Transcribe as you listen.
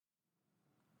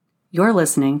You're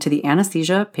listening to the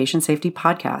Anesthesia Patient Safety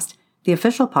Podcast, the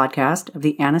official podcast of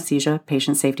the Anesthesia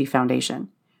Patient Safety Foundation.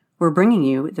 We're bringing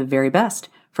you the very best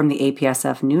from the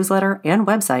APSF newsletter and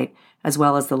website, as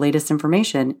well as the latest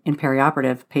information in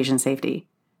perioperative patient safety.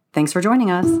 Thanks for joining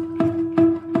us.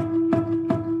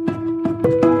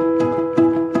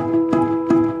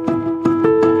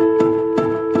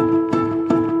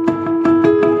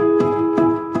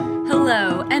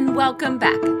 Hello, and welcome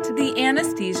back to the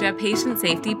Anesthesia Patient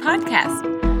Safety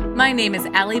Podcast. My name is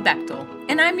Allie Bechtel,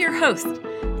 and I'm your host.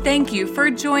 Thank you for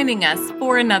joining us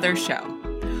for another show.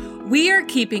 We are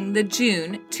keeping the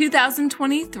June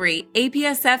 2023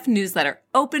 APSF newsletter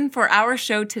open for our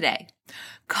show today,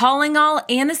 calling all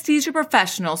anesthesia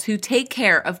professionals who take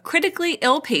care of critically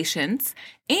ill patients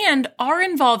and are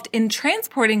involved in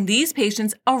transporting these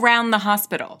patients around the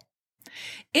hospital.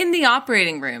 In the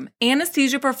operating room,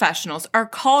 anesthesia professionals are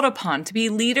called upon to be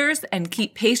leaders and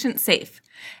keep patients safe.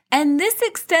 And this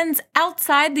extends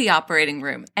outside the operating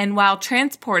room and while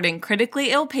transporting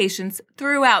critically ill patients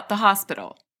throughout the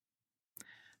hospital.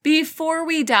 Before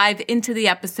we dive into the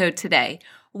episode today,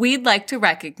 we'd like to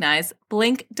recognize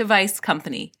Blink Device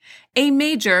Company, a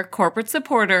major corporate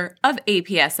supporter of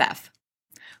APSF.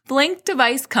 Blink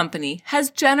Device Company has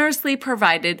generously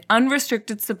provided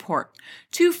unrestricted support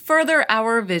to further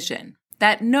our vision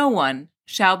that no one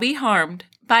shall be harmed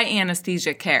by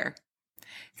anesthesia care.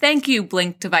 Thank you,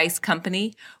 Blink Device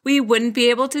Company. We wouldn't be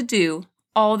able to do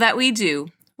all that we do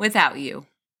without you.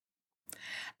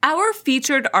 Our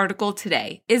featured article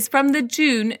today is from the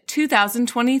June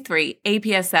 2023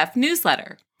 APSF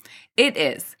newsletter. It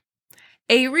is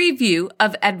a review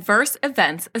of adverse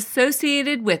events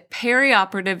associated with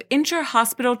perioperative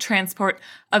intra-hospital transport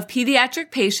of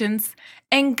pediatric patients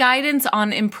and guidance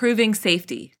on improving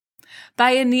safety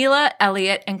by Anila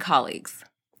Elliott and colleagues.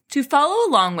 To follow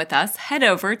along with us, head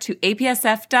over to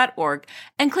apsf.org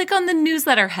and click on the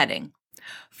newsletter heading.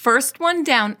 First one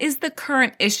down is the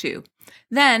current issue.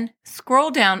 Then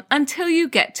scroll down until you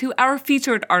get to our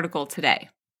featured article today.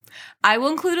 I will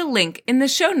include a link in the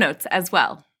show notes as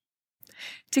well.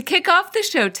 To kick off the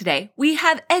show today, we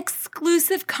have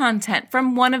exclusive content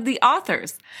from one of the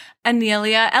authors,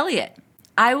 Anila Elliott.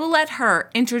 I will let her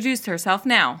introduce herself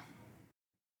now.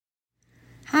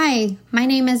 Hi, my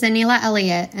name is Anila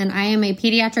Elliott, and I am a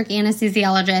pediatric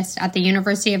anesthesiologist at the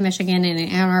University of Michigan in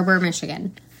Ann Arbor,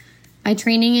 Michigan. My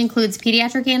training includes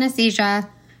pediatric anesthesia,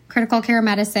 critical care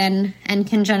medicine, and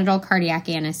congenital cardiac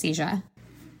anesthesia.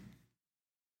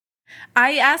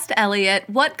 I asked Elliott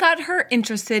what got her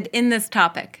interested in this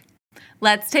topic.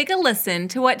 Let's take a listen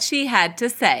to what she had to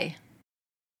say.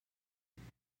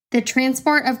 The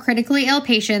transport of critically ill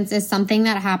patients is something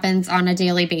that happens on a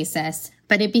daily basis,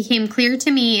 but it became clear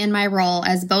to me in my role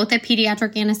as both a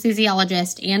pediatric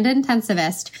anesthesiologist and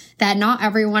intensivist that not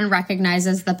everyone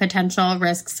recognizes the potential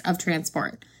risks of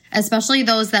transport, especially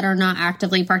those that are not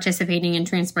actively participating in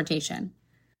transportation.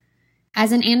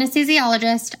 As an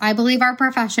anesthesiologist, I believe our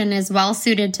profession is well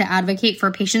suited to advocate for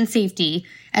patient safety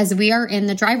as we are in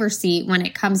the driver's seat when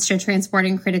it comes to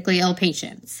transporting critically ill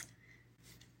patients.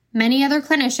 Many other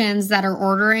clinicians that are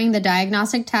ordering the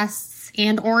diagnostic tests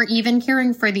and or even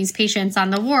caring for these patients on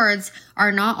the wards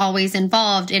are not always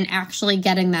involved in actually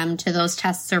getting them to those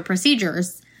tests or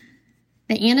procedures.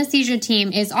 The anesthesia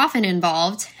team is often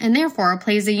involved and therefore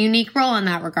plays a unique role in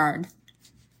that regard.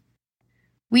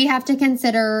 We have to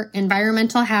consider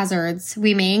environmental hazards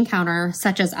we may encounter,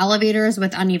 such as elevators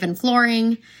with uneven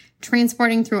flooring,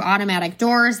 transporting through automatic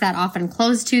doors that often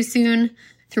close too soon,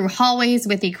 through hallways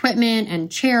with equipment and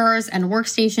chairs and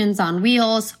workstations on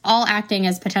wheels, all acting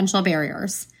as potential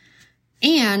barriers.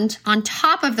 And on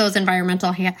top of those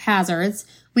environmental hazards,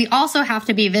 we also have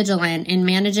to be vigilant in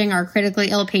managing our critically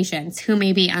ill patients who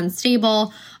may be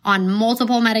unstable, on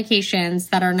multiple medications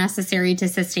that are necessary to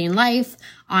sustain life,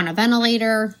 on a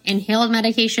ventilator, inhaled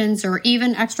medications, or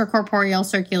even extracorporeal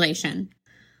circulation.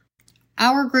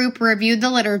 Our group reviewed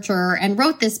the literature and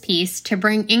wrote this piece to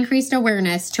bring increased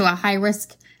awareness to a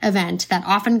high-risk event that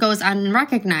often goes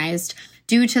unrecognized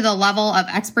due to the level of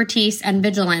expertise and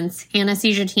vigilance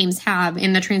anesthesia teams have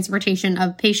in the transportation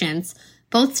of patients,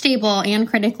 both stable and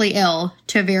critically ill,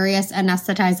 to various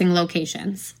anesthetizing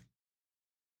locations.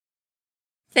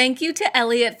 Thank you to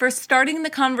Elliott for starting the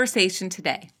conversation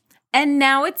today. And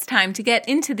now it's time to get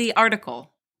into the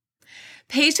article.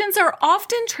 Patients are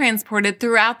often transported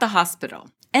throughout the hospital,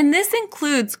 and this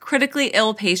includes critically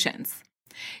ill patients.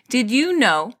 Did you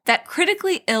know that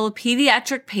critically ill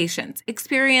pediatric patients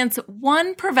experience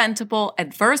one preventable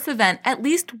adverse event at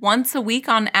least once a week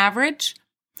on average?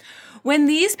 When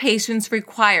these patients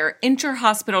require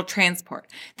inter-hospital transport,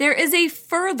 there is a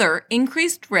further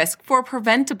increased risk for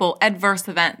preventable adverse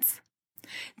events.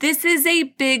 This is a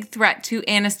big threat to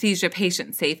anesthesia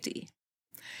patient safety.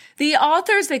 The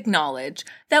authors acknowledge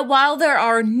that while there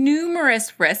are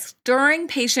numerous risks during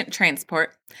patient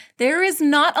transport, there is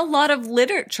not a lot of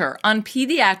literature on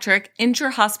pediatric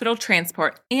intra-hospital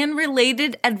transport and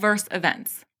related adverse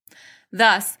events.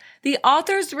 Thus, the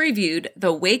authors reviewed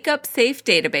the Wake Up Safe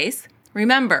database.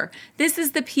 Remember, this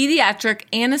is the Pediatric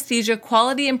Anesthesia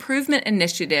Quality Improvement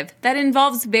Initiative that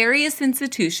involves various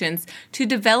institutions to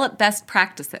develop best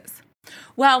practices.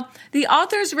 Well, the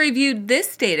authors reviewed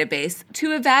this database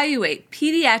to evaluate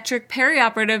pediatric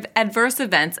perioperative adverse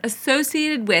events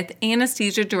associated with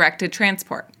anesthesia-directed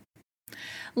transport.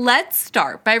 Let's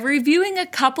start by reviewing a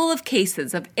couple of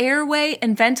cases of airway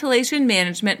and ventilation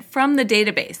management from the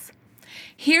database.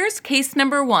 Here's case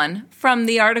number 1 from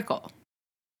the article.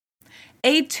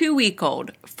 A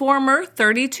 2-week-old, former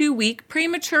 32-week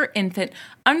premature infant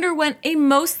underwent a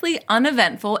mostly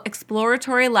uneventful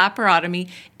exploratory laparotomy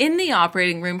in the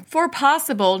operating room for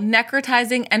possible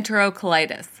necrotizing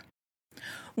enterocolitis.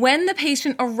 When the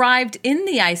patient arrived in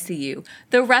the ICU,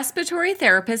 the respiratory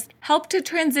therapist helped to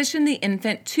transition the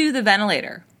infant to the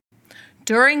ventilator.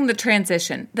 During the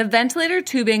transition, the ventilator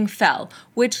tubing fell,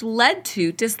 which led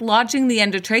to dislodging the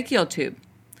endotracheal tube.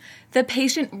 The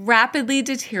patient rapidly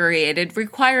deteriorated,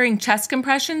 requiring chest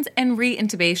compressions and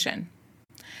re-intubation.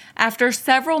 After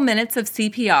several minutes of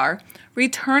CPR,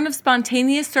 return of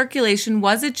spontaneous circulation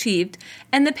was achieved,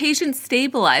 and the patient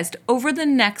stabilized over the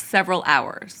next several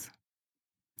hours.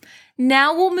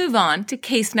 Now we'll move on to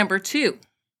case number 2.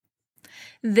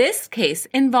 This case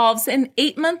involves an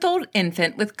 8-month-old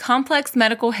infant with complex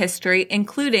medical history,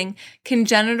 including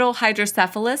congenital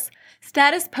hydrocephalus,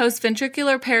 status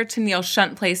post-ventricular peritoneal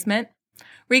shunt placement,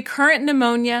 recurrent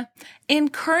pneumonia,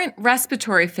 and current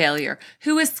respiratory failure,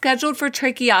 who is scheduled for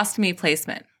tracheostomy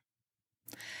placement.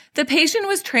 The patient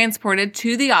was transported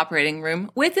to the operating room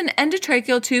with an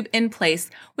endotracheal tube in place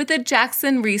with a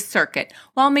Jackson-Rees circuit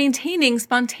while maintaining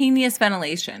spontaneous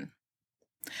ventilation.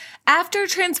 After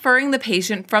transferring the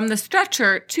patient from the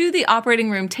stretcher to the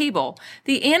operating room table,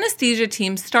 the anesthesia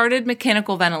team started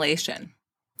mechanical ventilation.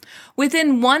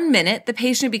 Within 1 minute, the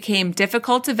patient became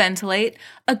difficult to ventilate,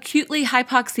 acutely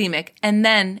hypoxemic, and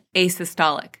then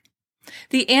asystolic.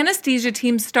 The anesthesia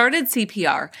team started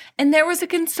CPR, and there was a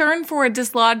concern for a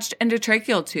dislodged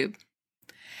endotracheal tube.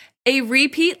 A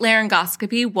repeat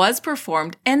laryngoscopy was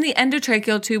performed, and the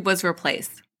endotracheal tube was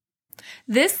replaced.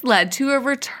 This led to a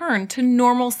return to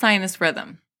normal sinus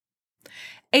rhythm.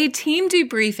 A team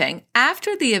debriefing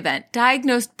after the event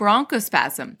diagnosed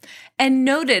bronchospasm and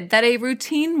noted that a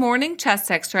routine morning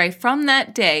chest x-ray from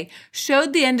that day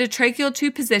showed the endotracheal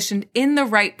tube positioned in the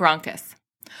right bronchus.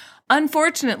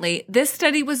 Unfortunately, this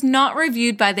study was not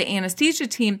reviewed by the anesthesia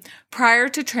team prior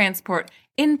to transport,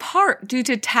 in part due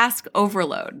to task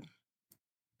overload.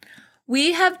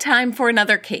 We have time for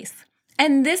another case,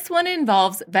 and this one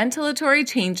involves ventilatory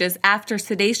changes after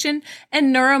sedation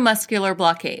and neuromuscular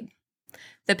blockade.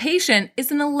 The patient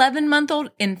is an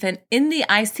 11-month-old infant in the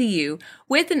ICU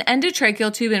with an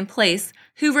endotracheal tube in place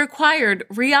who required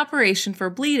reoperation for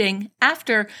bleeding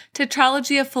after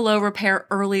tetralogy of Fallot repair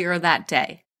earlier that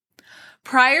day.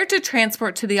 Prior to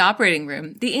transport to the operating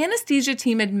room, the anesthesia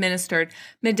team administered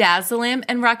midazolam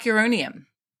and rocuronium.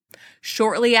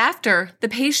 Shortly after, the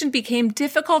patient became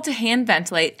difficult to hand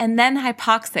ventilate and then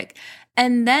hypoxic,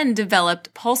 and then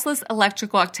developed pulseless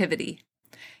electrical activity.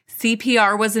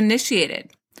 CPR was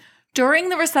initiated. During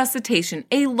the resuscitation,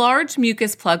 a large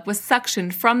mucus plug was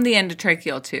suctioned from the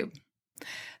endotracheal tube.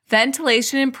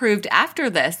 Ventilation improved after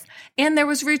this, and there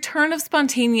was return of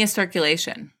spontaneous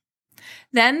circulation.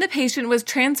 Then the patient was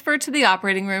transferred to the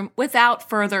operating room without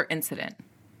further incident.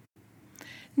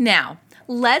 Now,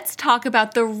 let's talk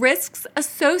about the risks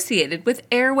associated with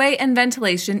airway and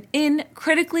ventilation in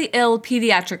critically ill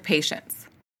pediatric patients.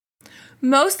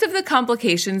 Most of the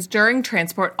complications during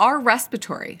transport are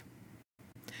respiratory.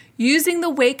 Using the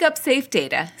Wake Up Safe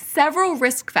data, several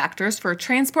risk factors for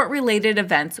transport-related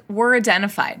events were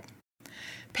identified.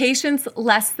 Patients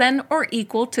less than or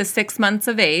equal to 6 months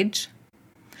of age,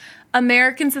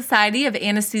 American Society of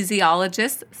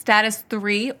Anesthesiologists status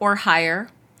 3 or higher,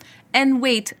 and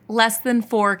weight less than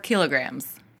 4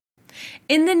 kilograms.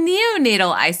 In the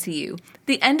neonatal ICU,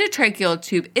 the endotracheal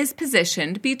tube is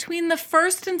positioned between the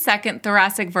first and second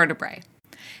thoracic vertebrae.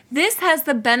 This has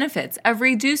the benefits of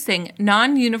reducing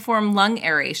non-uniform lung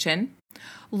aeration,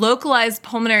 localized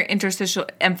pulmonary interstitial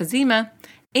emphysema,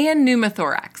 and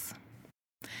pneumothorax.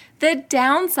 The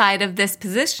downside of this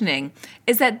positioning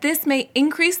is that this may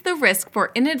increase the risk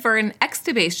for inadvertent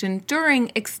extubation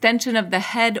during extension of the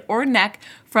head or neck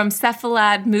from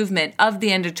cephalad movement of the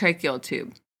endotracheal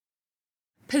tube.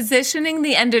 Positioning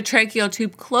the endotracheal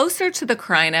tube closer to the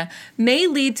carina may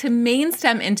lead to main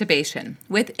stem intubation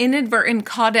with inadvertent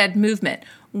caudate movement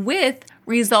with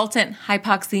resultant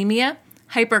hypoxemia,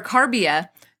 hypercarbia,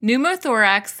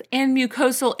 pneumothorax, and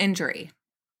mucosal injury.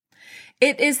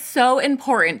 It is so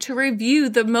important to review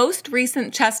the most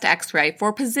recent chest x-ray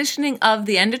for positioning of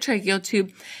the endotracheal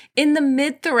tube in the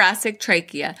mid-thoracic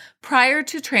trachea prior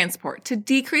to transport to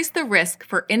decrease the risk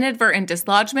for inadvertent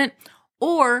dislodgement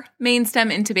or main stem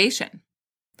intubation.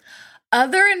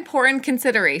 Other important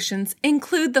considerations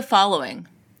include the following: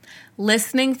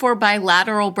 listening for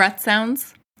bilateral breath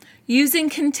sounds, using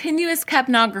continuous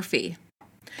capnography,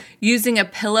 using a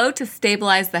pillow to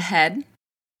stabilize the head,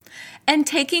 and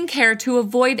taking care to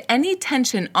avoid any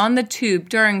tension on the tube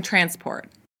during transport.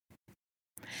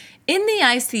 In the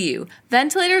ICU,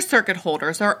 ventilator circuit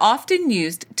holders are often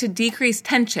used to decrease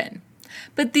tension,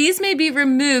 but these may be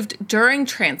removed during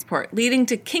transport, leading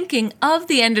to kinking of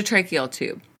the endotracheal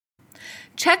tube.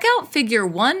 Check out Figure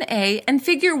 1A and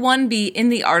Figure 1B in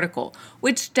the article,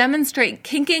 which demonstrate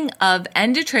kinking of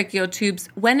endotracheal tubes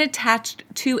when attached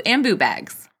to ambu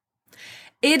bags.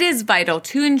 It is vital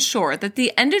to ensure that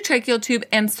the endotracheal tube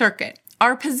and circuit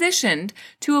are positioned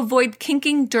to avoid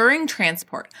kinking during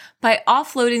transport by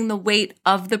offloading the weight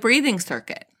of the breathing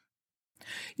circuit.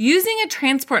 Using a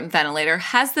transport ventilator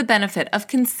has the benefit of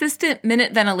consistent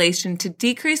minute ventilation to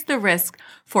decrease the risk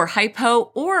for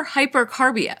hypo or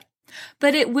hypercarbia,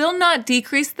 but it will not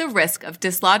decrease the risk of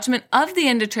dislodgement of the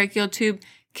endotracheal tube,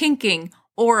 kinking,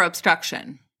 or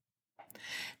obstruction.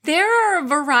 There are a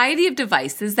variety of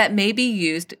devices that may be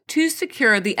used to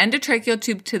secure the endotracheal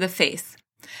tube to the face,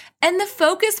 and the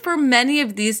focus for many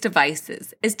of these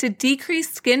devices is to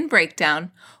decrease skin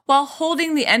breakdown while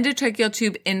holding the endotracheal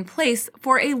tube in place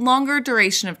for a longer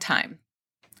duration of time.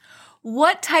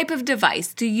 What type of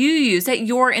device do you use at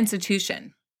your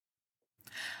institution?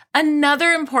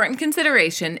 Another important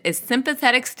consideration is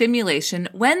sympathetic stimulation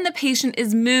when the patient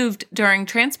is moved during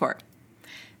transport.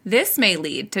 This may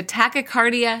lead to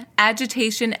tachycardia,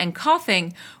 agitation, and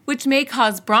coughing, which may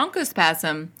cause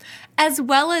bronchospasm, as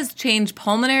well as change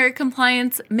pulmonary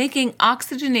compliance, making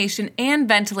oxygenation and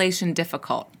ventilation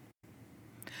difficult.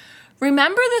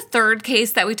 Remember the third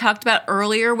case that we talked about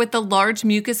earlier with the large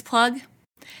mucus plug?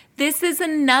 This is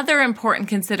another important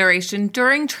consideration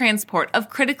during transport of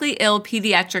critically ill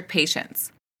pediatric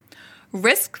patients.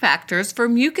 Risk factors for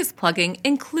mucus plugging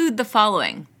include the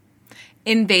following: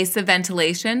 invasive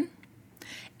ventilation,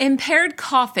 impaired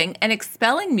coughing and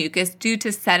expelling mucus due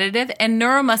to sedative and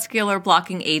neuromuscular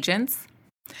blocking agents,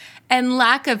 and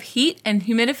lack of heat and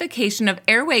humidification of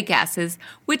airway gases,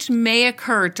 which may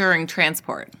occur during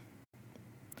transport.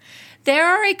 There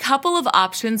are a couple of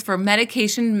options for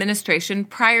medication administration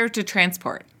prior to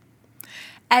transport.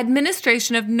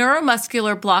 Administration of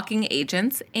neuromuscular blocking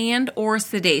agents and/or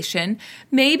sedation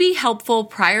may be helpful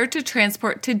prior to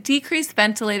transport to decrease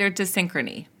ventilator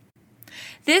dysynchrony.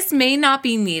 This may not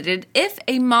be needed if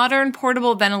a modern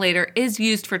portable ventilator is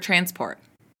used for transport.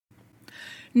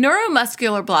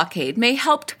 Neuromuscular blockade may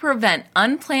help to prevent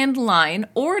unplanned line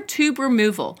or tube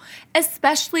removal,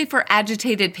 especially for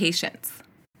agitated patients.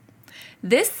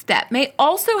 This step may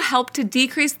also help to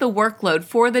decrease the workload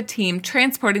for the team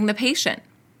transporting the patient.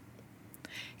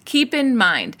 Keep in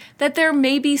mind that there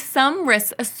may be some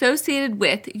risks associated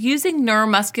with using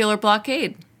neuromuscular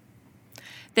blockade.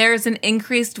 There is an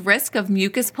increased risk of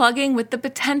mucus plugging with the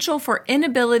potential for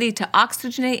inability to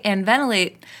oxygenate and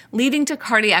ventilate, leading to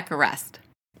cardiac arrest.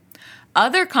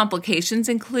 Other complications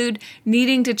include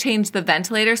needing to change the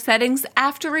ventilator settings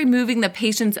after removing the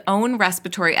patient's own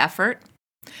respiratory effort,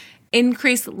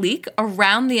 increased leak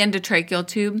around the endotracheal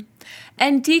tube,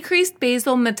 and decreased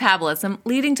basal metabolism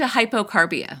leading to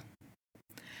hypocarbia.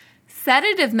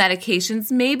 Sedative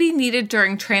medications may be needed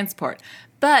during transport,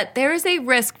 but there is a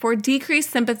risk for decreased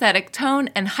sympathetic tone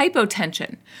and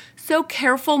hypotension, so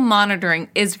careful monitoring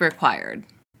is required.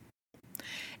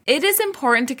 It is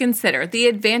important to consider the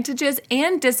advantages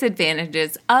and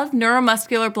disadvantages of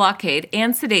neuromuscular blockade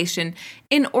and sedation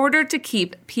in order to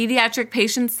keep pediatric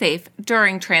patients safe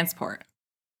during transport.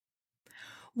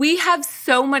 We have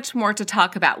so much more to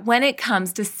talk about when it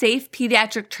comes to safe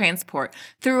pediatric transport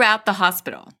throughout the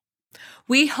hospital.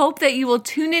 We hope that you will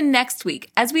tune in next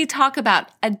week as we talk about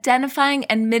identifying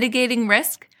and mitigating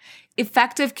risk,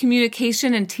 effective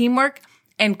communication and teamwork,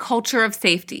 and culture of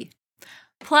safety.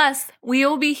 Plus, we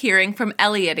will be hearing from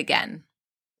Elliot again.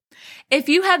 If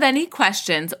you have any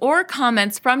questions or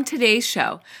comments from today's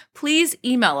show, please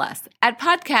email us at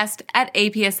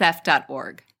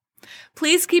podcast@apsf.org.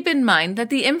 Please keep in mind that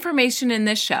the information in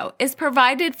this show is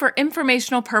provided for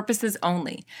informational purposes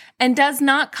only and does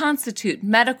not constitute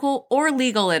medical or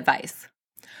legal advice.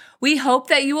 We hope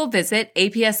that you will visit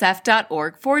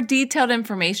apsf.org for detailed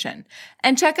information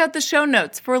and check out the show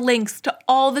notes for links to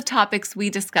all the topics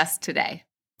we discussed today.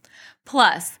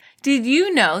 Plus, did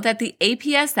you know that the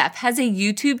APSF has a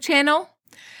YouTube channel?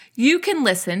 You can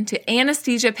listen to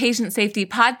Anesthesia Patient Safety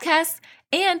podcasts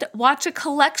and watch a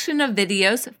collection of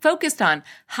videos focused on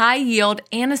high-yield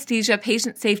anesthesia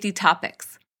patient safety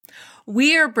topics.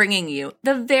 We are bringing you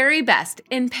the very best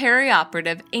in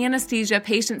perioperative anesthesia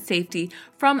patient safety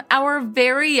from our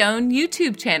very own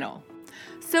YouTube channel.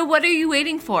 So what are you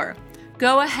waiting for?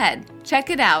 Go ahead, check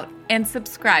it out, and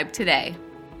subscribe today.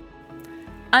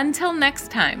 Until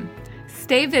next time,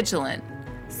 stay vigilant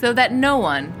so that no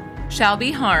one shall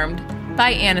be harmed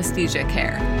by anesthesia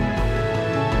care.